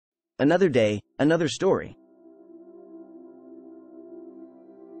Another day, another story.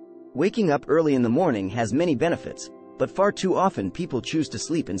 Waking up early in the morning has many benefits, but far too often people choose to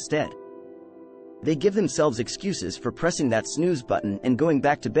sleep instead. They give themselves excuses for pressing that snooze button and going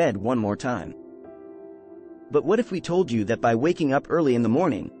back to bed one more time. But what if we told you that by waking up early in the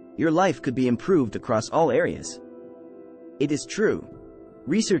morning, your life could be improved across all areas? It is true.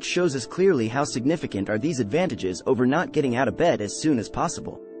 Research shows us clearly how significant are these advantages over not getting out of bed as soon as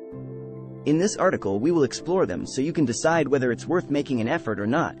possible. In this article we will explore them so you can decide whether it's worth making an effort or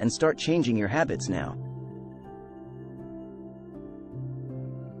not and start changing your habits now.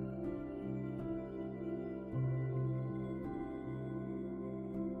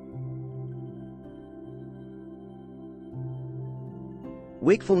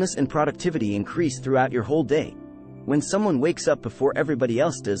 Wakefulness and productivity increase throughout your whole day. When someone wakes up before everybody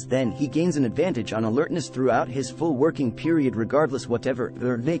else does, then he gains an advantage on alertness throughout his full working period regardless whatever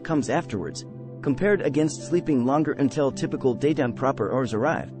their day comes afterwards, compared against sleeping longer until typical daytime proper hours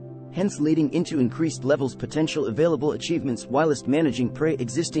arrive, hence leading into increased levels potential available achievements whilst managing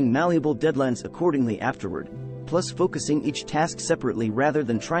pre-existing malleable deadlines accordingly afterward. Plus focusing each task separately rather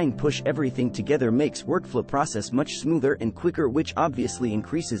than trying push everything together makes workflow process much smoother and quicker, which obviously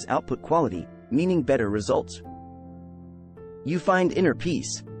increases output quality, meaning better results. You find inner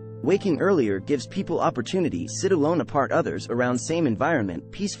peace. Waking earlier gives people opportunity sit alone apart others around same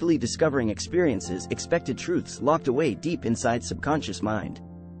environment, peacefully discovering experiences, expected truths locked away deep inside subconscious mind.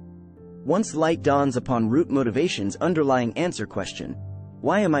 Once light dawns upon root motivation's underlying answer question,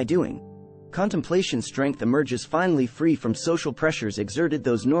 why am I doing? Contemplation strength emerges finally free from social pressures exerted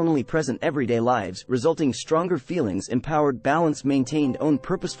those normally present everyday lives, resulting stronger feelings, empowered balance maintained own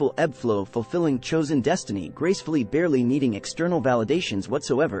purposeful ebb flow, fulfilling chosen destiny gracefully, barely needing external validations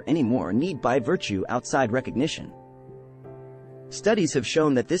whatsoever anymore need by virtue outside recognition. Studies have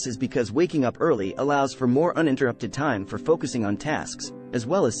shown that this is because waking up early allows for more uninterrupted time for focusing on tasks, as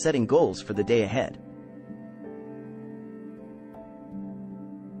well as setting goals for the day ahead.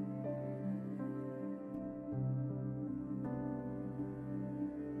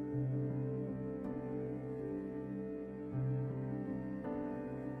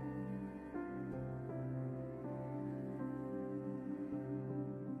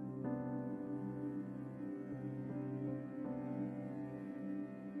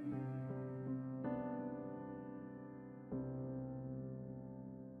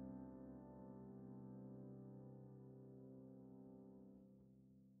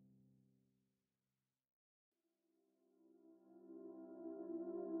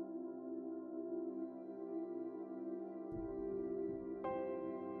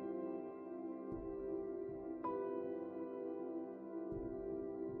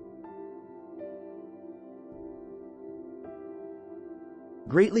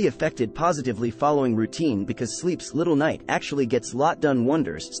 Greatly affected positively following routine because sleep's little night actually gets lot done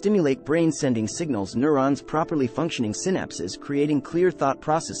wonders, stimulate brain sending signals, neurons properly functioning, synapses creating clear thought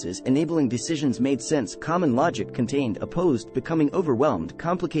processes, enabling decisions made sense, common logic contained, opposed becoming overwhelmed,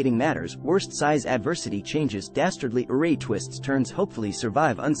 complicating matters, worst size adversity changes, dastardly array twists turns, hopefully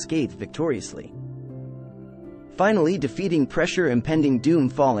survive unscathed victoriously. Finally defeating pressure, impending doom,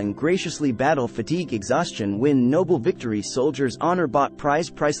 falling graciously, battle fatigue, exhaustion, win noble victory, soldiers honor, bought prize,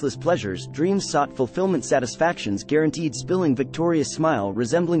 priceless pleasures, dreams sought, fulfillment, satisfactions guaranteed, spilling victorious smile,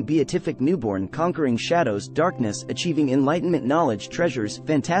 resembling beatific newborn, conquering shadows, darkness, achieving enlightenment, knowledge, treasures,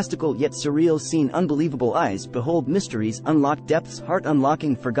 fantastical yet surreal scene, unbelievable eyes behold mysteries, unlocked depths, heart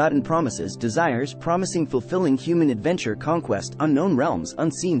unlocking, forgotten promises, desires, promising, fulfilling, human adventure, conquest, unknown realms,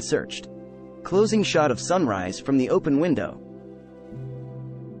 unseen, searched. Closing shot of sunrise from the open window.